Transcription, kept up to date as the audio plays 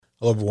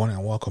Hello, everyone,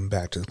 and welcome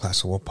back to the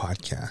Classic War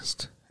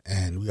Podcast.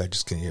 And we are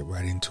just going to get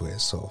right into it,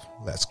 so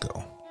let's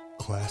go.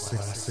 Classic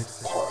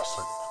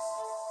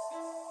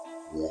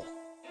War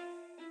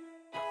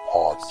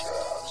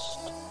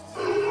Podcast.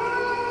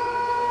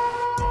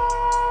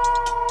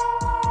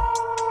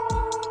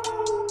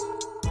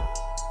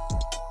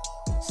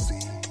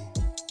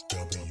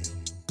 CWP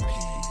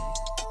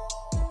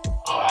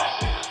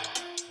Classic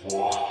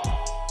War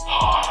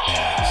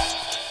Podcast.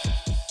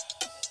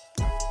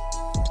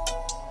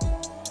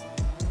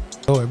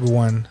 So,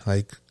 everyone,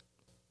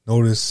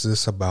 notice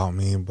this about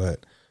me,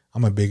 but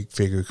I'm a big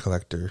figure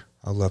collector.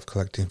 I love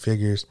collecting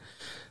figures.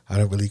 I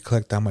don't really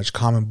collect that much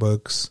comic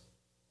books,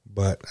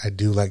 but I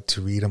do like to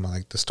read them. I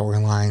like the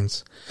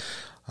storylines.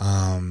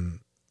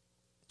 But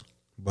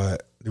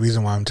the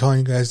reason why I'm telling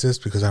you guys this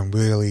because I'm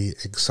really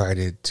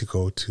excited to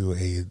go to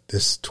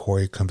this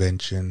toy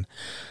convention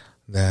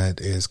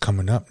that is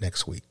coming up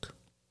next week.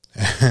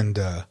 And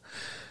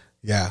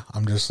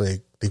I'm just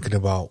thinking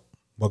about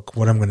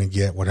what I'm going to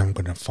get, what I'm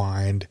going to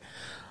find.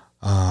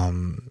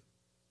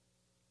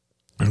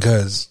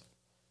 Because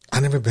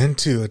I've never been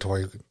to a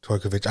toy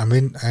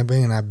convention.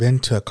 I've been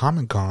to a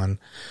Comic-Con,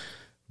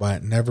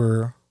 but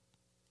never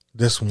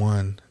this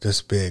one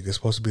this big. It's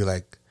supposed to be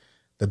like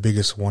the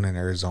biggest one in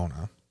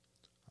Arizona.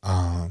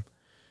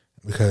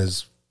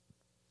 Because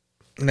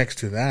next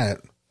to that,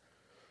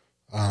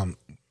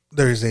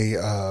 there's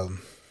a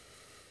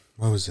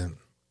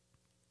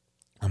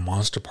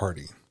monster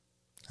party.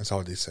 That's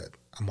all they said.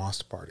 A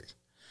monster party.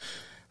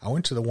 I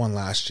went to the one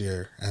last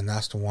year, and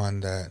that's the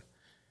one that,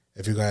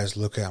 if you guys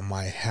look at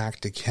my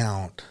hacked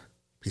account,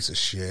 piece of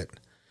shit.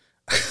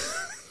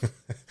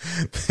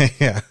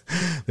 Yeah,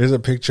 there's a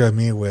picture of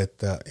me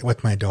with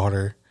my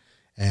daughter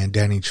and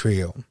Danny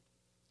Trio,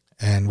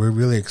 and we're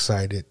really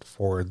excited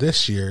for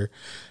this year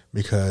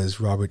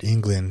because Robert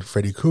Englund,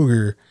 Freddy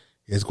Krueger,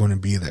 is going to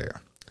be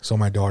there. So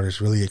my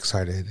daughter's really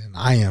excited, and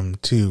I am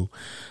too.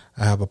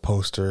 I have a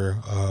poster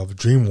of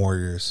Dream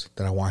Warriors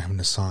that I want him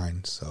to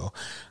sign, so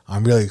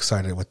I'm really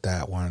excited with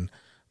that one.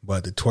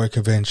 But the toy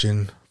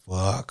convention,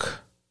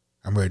 fuck,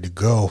 I'm ready to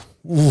go.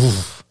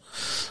 Oof.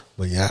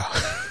 But yeah.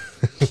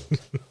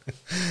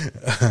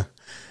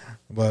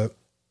 But,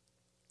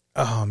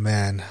 oh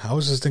man, I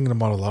was just thinking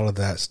about a lot of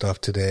that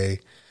stuff today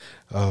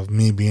of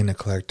me being a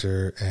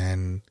collector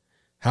and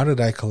how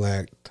did I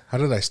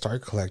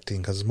start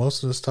collecting? Because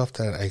most of the stuff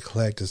that I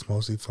collect is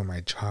mostly from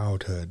my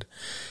childhood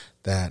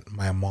that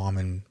my mom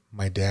and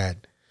my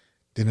dad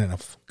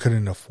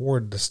couldn't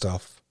afford the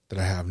stuff that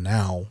I have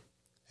now.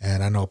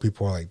 And I know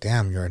people are like,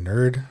 damn, you're a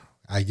nerd.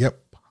 Yep,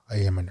 I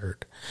am a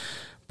nerd.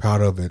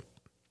 Proud of it.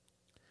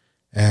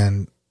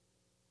 And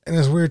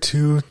it's weird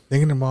too,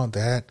 thinking about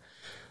that.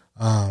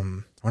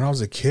 When I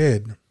was a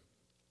kid,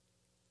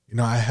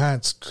 I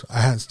had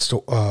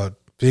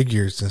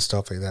figures and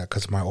stuff like that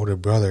because of my older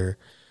brother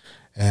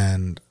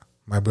and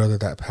my brother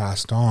that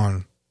passed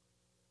on.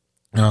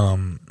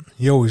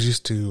 He always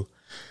used to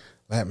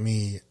let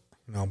me,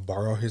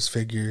 borrow his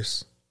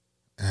figures,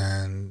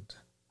 and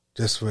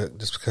just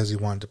because he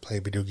wanted to play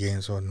video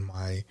games with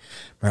my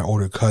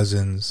older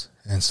cousins,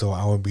 and so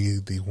I would be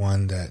the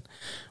one that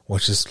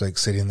was just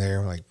sitting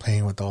there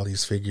playing with all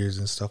these figures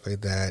and stuff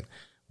like that,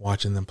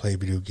 watching them play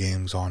video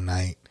games all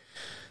night,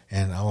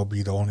 and I would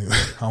be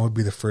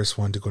the first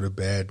one to go to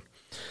bed,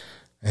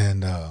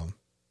 and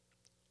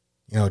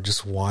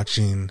just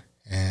watching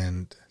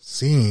and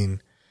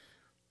seeing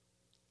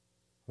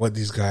what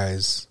these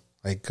guys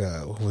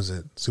what was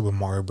it, Super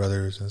Mario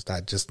Brothers, and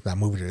that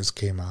movie that just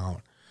came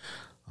out.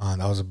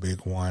 That was a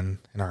big one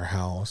in our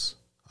house.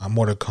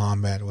 Mortal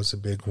Kombat was a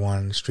big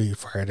one. Street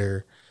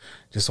Fighter,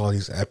 just all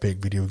these epic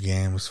video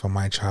games from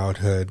my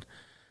childhood.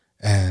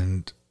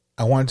 And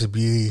I wanted to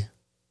be,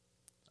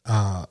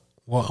 I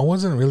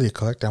wasn't really a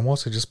collector. I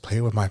mostly just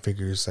played with my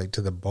figures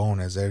to the bone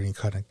as any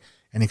kind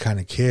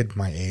of kid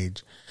my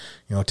age.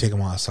 Take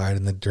them outside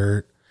in the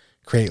dirt,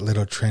 create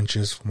little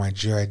trenches for my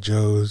G.I.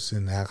 Joes,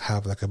 and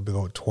have a big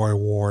old toy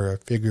war, a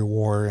figure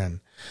war,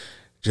 and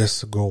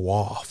just go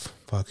off,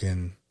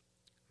 fucking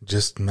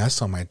just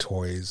mess on my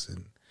toys.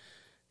 And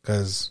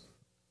because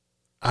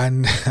I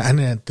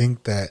didn't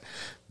think that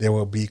there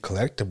would be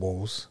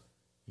collectibles,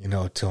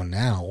 till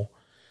now,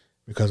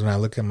 because when I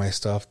look at my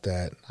stuff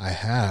that I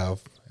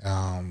have,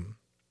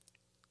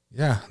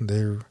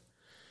 they're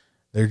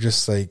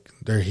just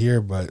they're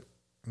here, but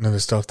the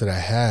stuff that I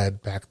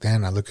had back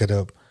then, I look it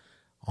up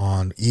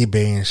on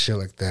eBay and shit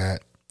like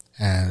that,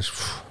 and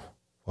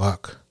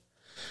fuck,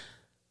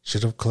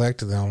 should have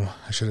collected them.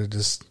 I should have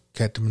just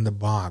kept them in the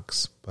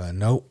box, but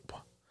nope.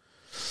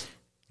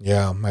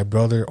 Yeah, my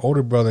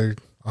older brother,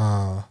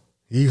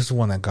 he's the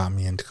one that got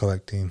me into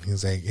collecting.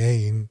 He's like,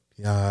 hey,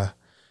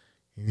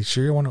 you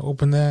sure you want to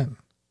open that?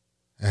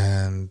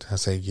 And I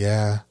said,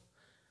 yeah.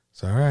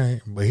 It's all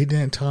right. But he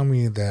didn't tell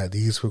me that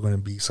these were going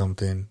to be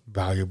something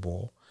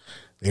valuable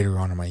later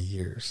on in my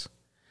years.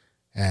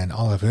 And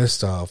all of his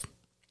stuff,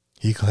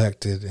 he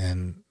collected,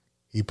 and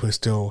he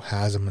still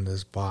has them in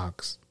this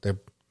box. They're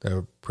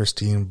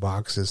pristine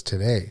boxes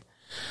today.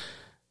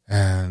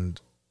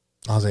 And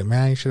I was like,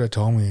 man, you should have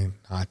told me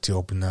not to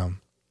open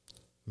them.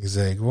 He's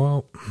like,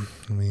 well,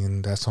 I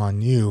mean, that's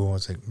on you. I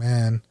was like,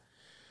 man,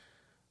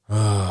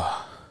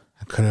 I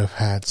could have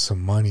had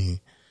some money.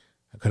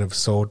 I could have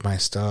sold my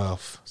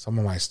stuff, some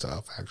of my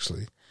stuff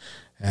actually,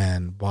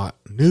 and bought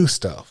new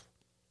stuff.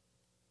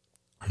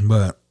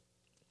 But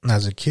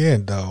as a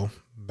kid, though,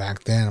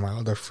 back then, my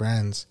other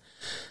friends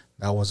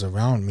that was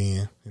around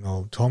me,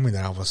 told me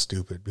that I was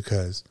stupid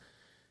because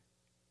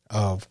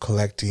of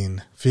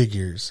collecting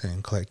figures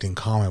and collecting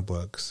comic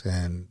books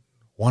and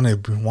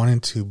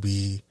wanting to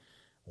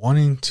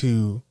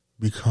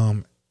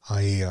become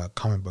a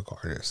comic book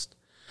artist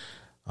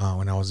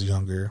when I was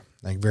younger,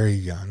 like very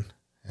young,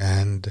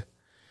 and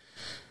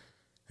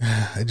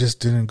it just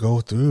didn't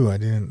go through. I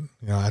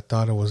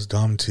thought it was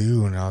dumb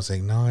too, and I was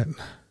like, no,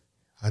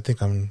 I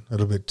think I'm a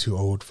little bit too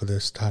old for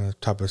this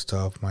type of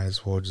stuff. Might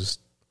as well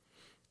just,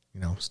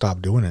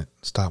 stop doing it,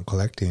 stop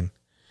collecting.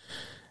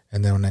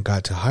 And then when I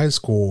got to high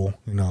school,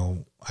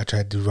 I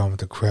tried to run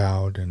with the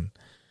crowd and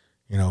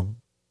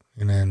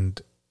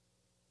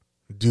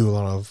do a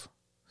lot of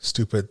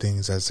stupid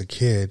things as a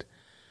kid.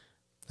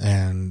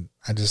 And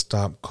I just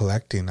stopped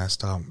collecting. I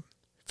stopped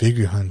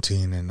figure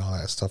hunting and all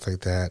that stuff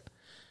like that.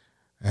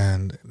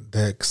 And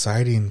the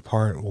exciting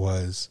part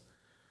was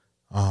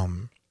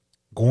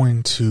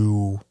going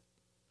to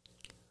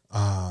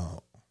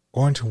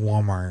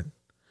Walmart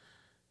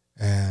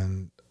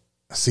and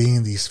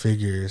seeing these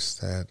figures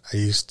that I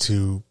used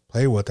to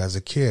play with as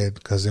a kid,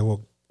 because they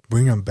will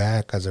bring them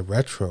back as a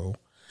retro,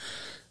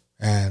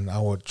 and I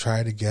would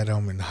try to get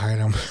them and hide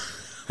them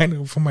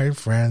from my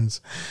friends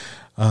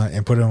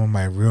and put them in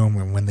my room.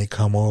 And when they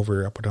come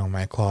over, I put them in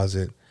my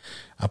closet.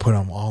 I put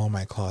them all in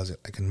my closet,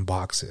 like in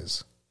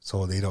boxes,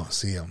 so they don't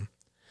see them.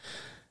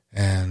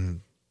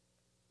 And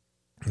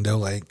they'll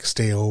like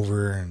stay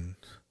over, and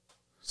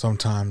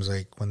sometimes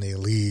like when they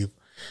leave,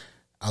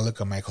 I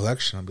look at my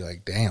collection, I'll be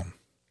like, damn.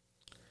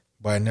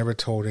 But I never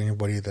told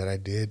anybody that I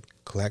did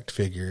collect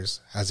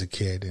figures as a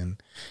kid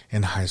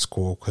in high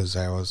school, because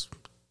I was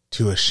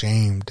too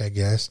ashamed, I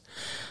guess,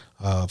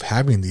 of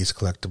having these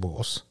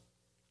collectibles.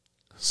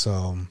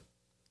 So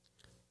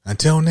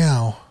until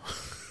now,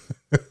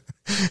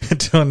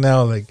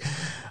 like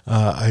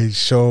I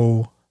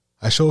show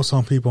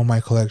some people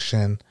my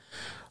collection.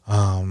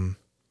 I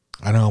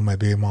know my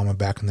baby mama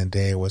back in the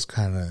day was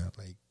kind of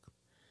like,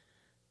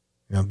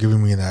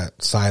 giving me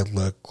that side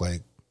look,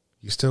 like,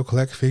 you still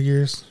collect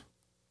figures?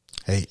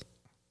 Hey,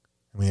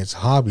 I mean, it's a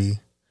hobby.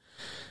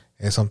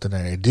 It's something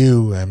that I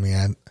do. I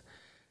mean,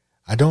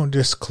 I don't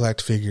just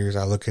collect figures.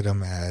 I look at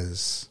them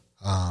as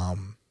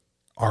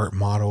art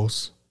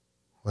models,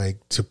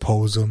 like to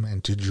pose them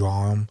and to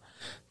draw them.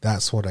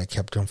 That's what I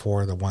kept them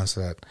for, the ones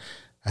that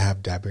I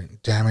have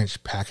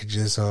damaged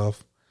packages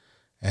of.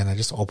 And I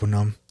just open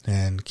them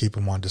and keep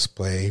them on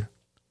display.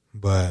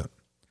 But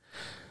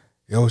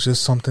it was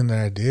just something that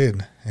I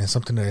did, and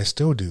something that I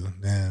still do,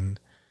 and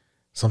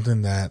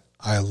something that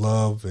I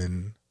love,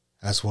 and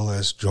as well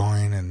as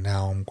drawing. And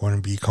now I'm going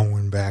to be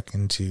going back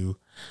into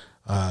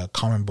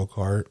comic book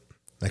art,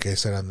 like I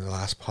said on the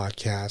last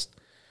podcast,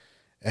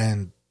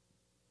 and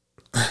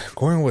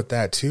going with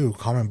that too,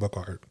 comic book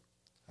art.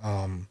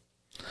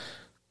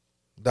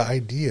 The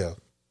idea,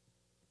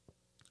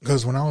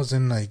 because when I was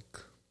in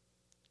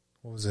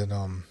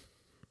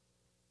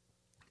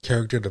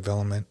character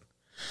development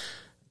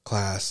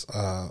class,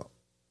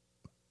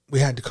 we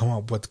had to come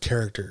up with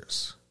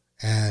characters.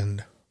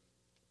 And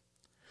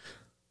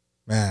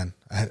man,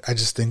 I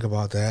just think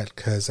about that,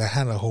 because I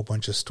had a whole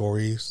bunch of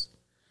stories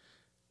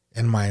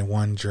in my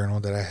one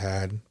journal that I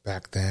had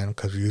back then,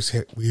 because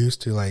we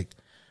used to like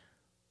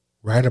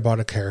write about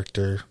a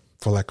character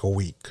for like a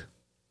week,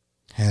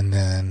 and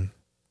then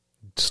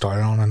start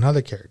on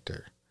another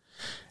character,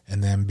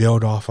 and then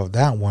build off of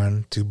that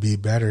one to be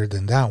better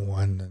than that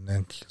one, and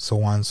then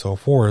so on and so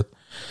forth,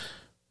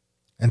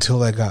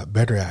 until I got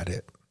better at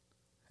it.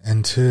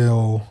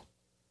 Until,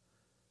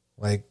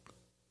 like,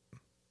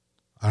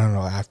 I don't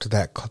know, after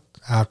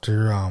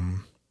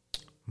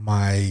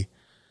my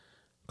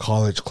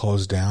college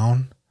closed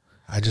down,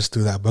 I just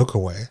threw that book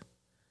away,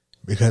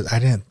 because I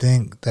didn't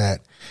think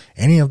that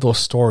any of those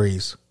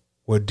stories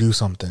would do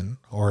something,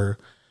 or,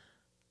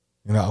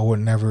 I would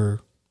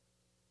never,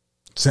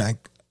 I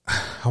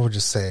would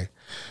just say,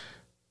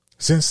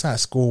 since that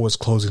school was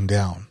closing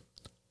down,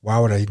 why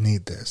would I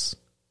need this?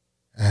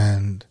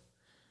 And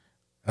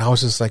I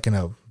was just like in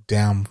a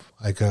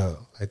like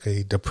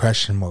a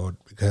depression mode,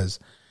 because,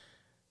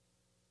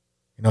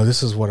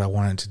 this is what I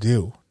wanted to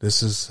do.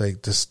 This is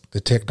like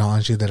the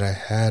technology that I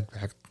had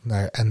back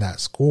in that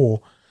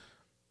school.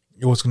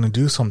 It was going to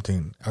do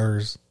something,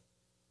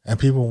 and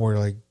people were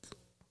like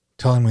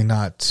telling me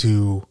not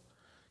to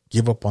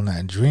give up on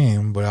that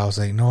dream. But I was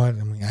like, you know what?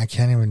 I mean, I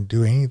can't even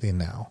do anything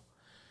now.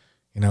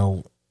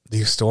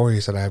 These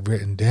stories that I've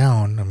written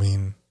down, I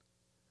mean,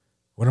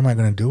 what am I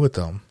going to do with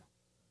them?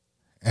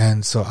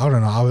 And so, I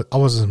don't know, I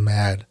was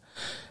mad.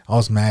 I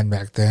was mad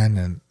back then,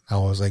 and I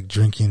was like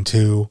drinking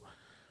too.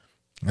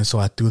 And so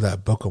I threw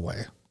that book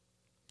away.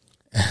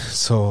 And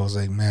so I was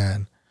like,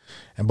 man.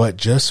 But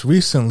just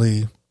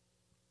recently,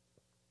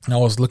 I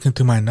was looking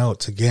through my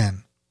notes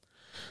again,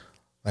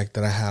 like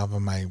that I have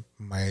in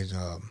my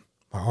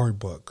art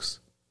books,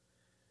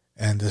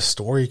 and this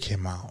story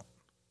came out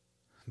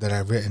that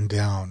I've written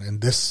down,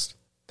 and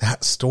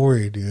that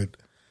story, dude,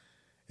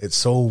 it's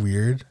so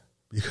weird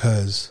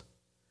because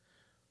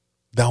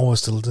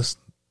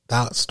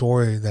that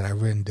story that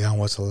I've written down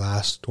was the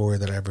last story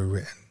that I've ever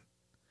written,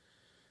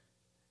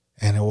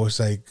 and it was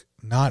like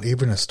not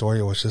even a story;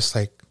 it was just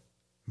like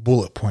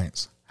bullet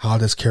points. How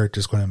this character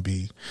is going to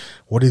be,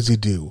 what does he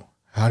do,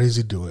 how does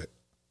he do it,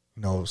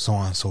 so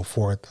on and so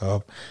forth,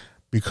 of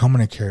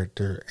becoming a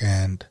character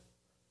and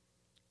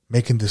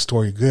making the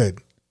story good.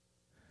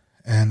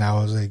 And I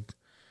was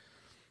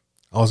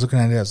looking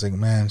at it, I was like,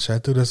 man, should I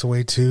throw this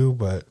away too?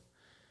 But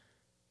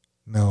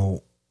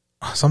no,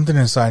 something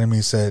inside of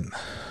me said,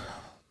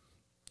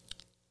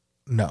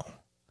 no,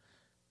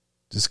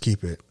 just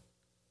keep it.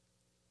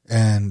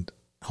 And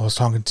I was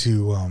talking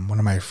to one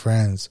of my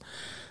friends.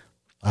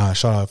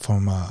 Shout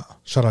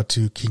out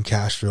to King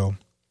Castro.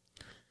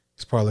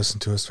 He's probably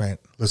listening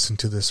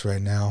to this right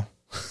now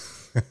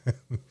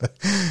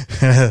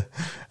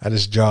at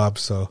his job.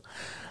 So,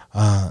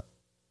 I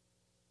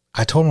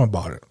told him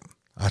about it.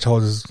 I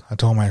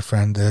told my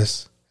friend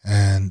this,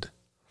 and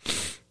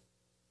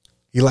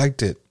he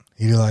liked it.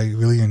 He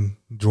really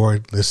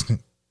enjoyed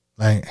listening,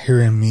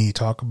 hearing me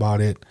talk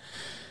about it.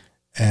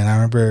 And I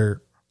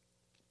remember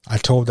I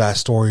told that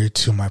story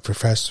to my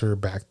professor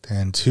back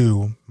then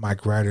too,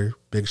 Mike Ryder.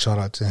 Big shout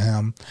out to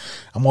him.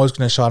 I'm always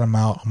going to shout him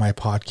out on my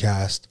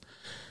podcast.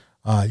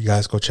 You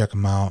guys go check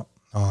him out.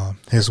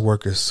 His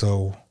work is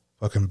so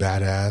fucking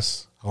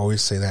badass. I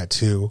always say that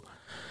too.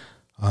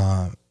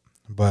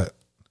 But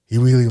he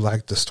really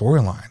liked the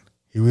storyline.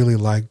 He really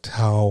liked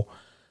how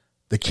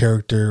the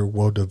character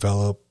will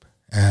develop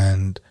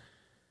and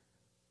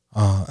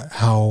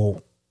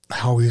how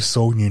he's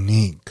so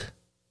unique.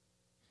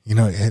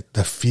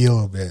 The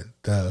feel of it,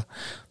 the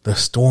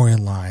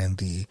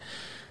storyline,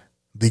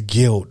 the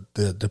guilt,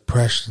 the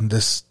depression,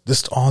 this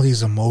all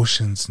these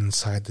emotions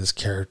inside this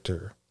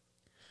character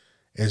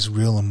is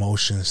real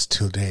emotions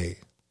today.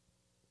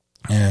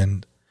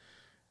 And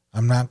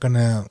I'm not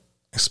gonna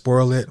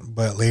spoil it,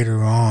 but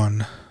later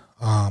on,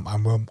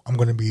 I'm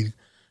gonna be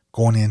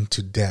going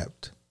into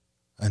depth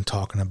and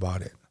talking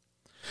about it.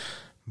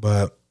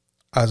 But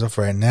as of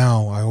right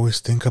now, I always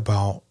think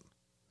about,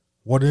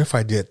 what if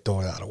I did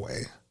throw that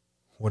away?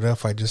 What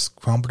if I just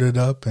crumpled it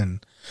up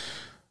and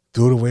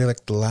threw it away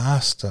like the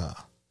last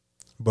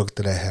book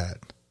that I had?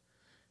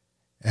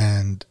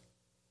 And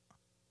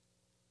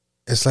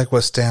it's like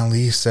what Stan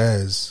Lee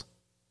says,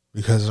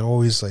 because I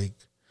always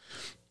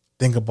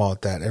think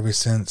about that ever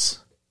since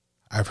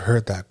I've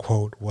heard that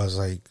quote, was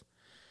like,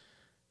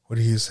 what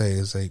do you say?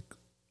 Is like,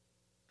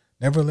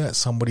 never let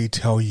somebody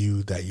tell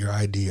you that your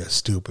idea is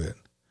stupid,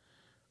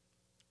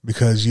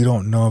 because you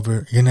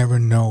never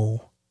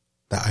know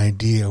the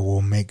idea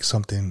will make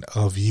something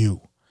of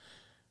you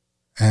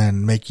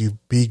and make you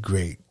be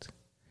great.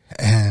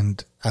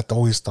 And I've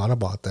always thought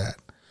about that.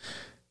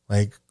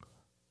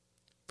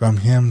 From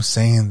him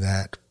saying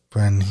that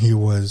when he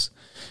was,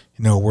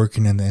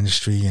 working in the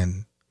industry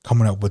and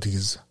coming up with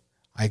these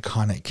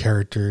iconic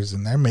characters,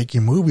 and they're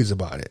making movies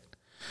about it.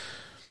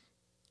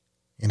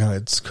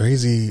 It's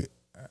crazy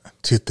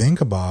to think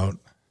about,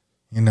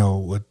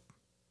 with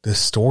this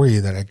story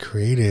that I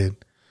created,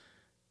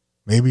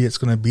 maybe it's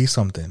going to be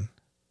something.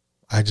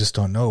 I just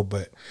don't know,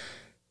 but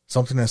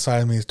something inside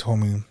of me has told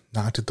me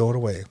not to throw it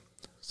away.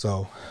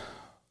 So,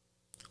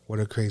 what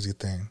a crazy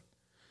thing.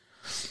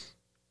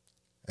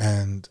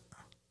 And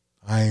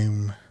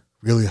I'm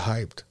really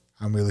hyped.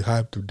 I'm really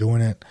hyped of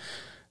doing it.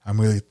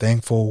 I'm really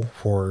thankful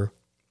for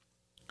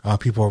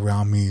people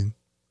around me.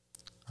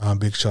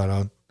 Big shout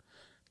out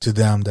to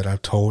them that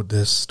I've told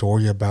this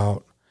story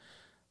about.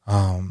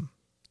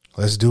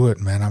 Let's do it,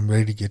 man. I'm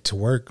ready to get to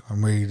work.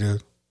 I'm ready to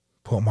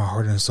put my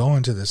heart and soul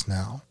into this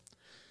now.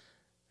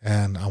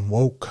 And I'm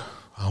woke.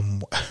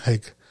 I'm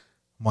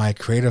my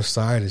creative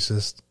side is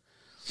just,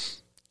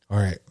 all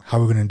right, how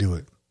are we going to do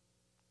it?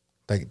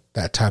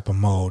 That type of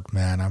mode,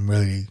 man. I'm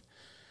really,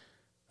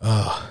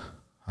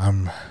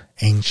 I'm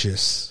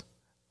anxious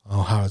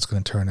on how it's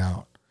going to turn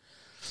out.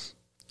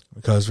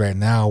 Because right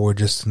now we're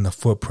just in the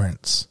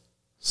footprints.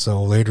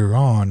 So later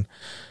on,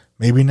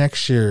 maybe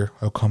next year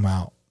it'll come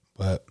out.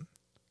 But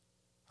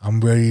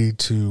I'm ready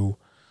to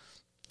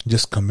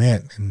just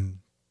commit and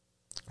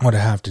what I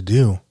have to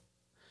do.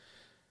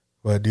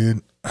 But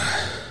dude,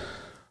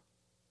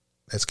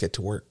 let's get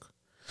to work.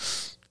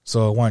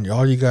 So I want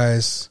all you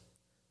guys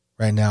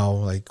right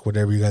now,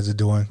 whatever you guys are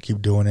doing,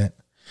 keep doing it.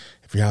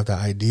 If you have the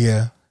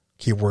idea,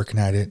 keep working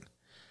at it.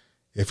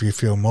 If you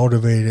feel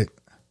motivated,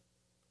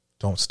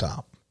 don't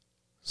stop.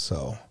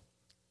 So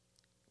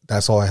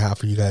that's all I have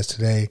for you guys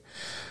today.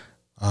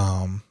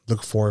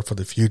 Look forward for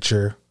the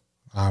future.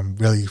 I'm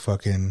really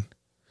fucking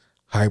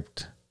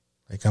hyped.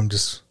 I'm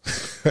just,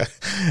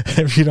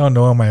 if you don't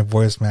know my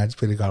voice, man, I just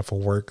really got for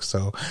work.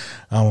 So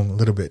I'm a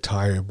little bit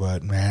tired,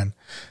 but man,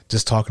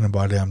 just talking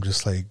about it, I'm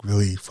just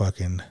really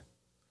fucking,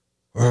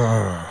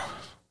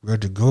 We're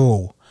good to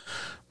go.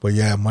 But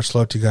yeah, much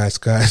love to you guys.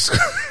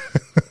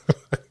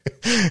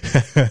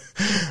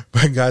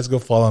 But guys, go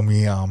follow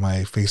me on my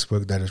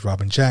Facebook. That is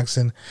Robin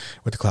Jackson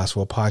with the Class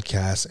World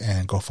Podcast.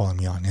 And go follow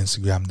me on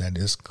Instagram. That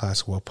is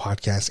Class World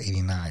Podcast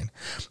 89.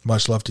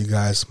 Much love to you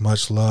guys.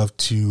 Much love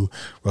to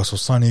Russell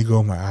Sun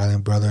Eagle, my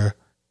island brother.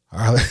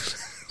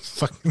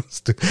 Fucking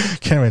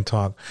can't even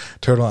talk.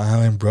 Turtle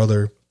Island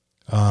brother.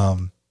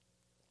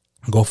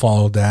 Go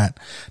follow that.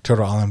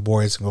 Turtle Island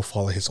Boys, and go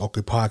follow his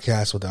Oakley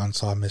podcast with the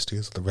Unsolved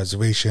Mysteries of the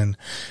Reservation.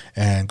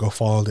 And go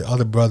follow the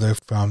other brother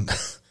from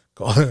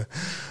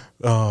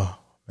oh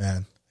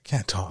man, I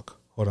can't talk.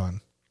 Hold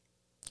on.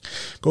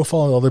 Go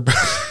follow the other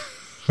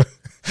brother.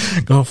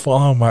 Go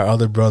follow my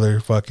other brother,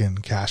 fucking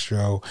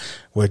Castro,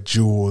 with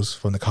Jules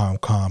from the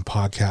Comic Con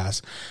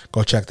podcast.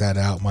 Go check that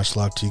out. Much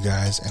love to you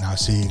guys, and I'll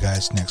see you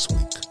guys next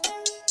week.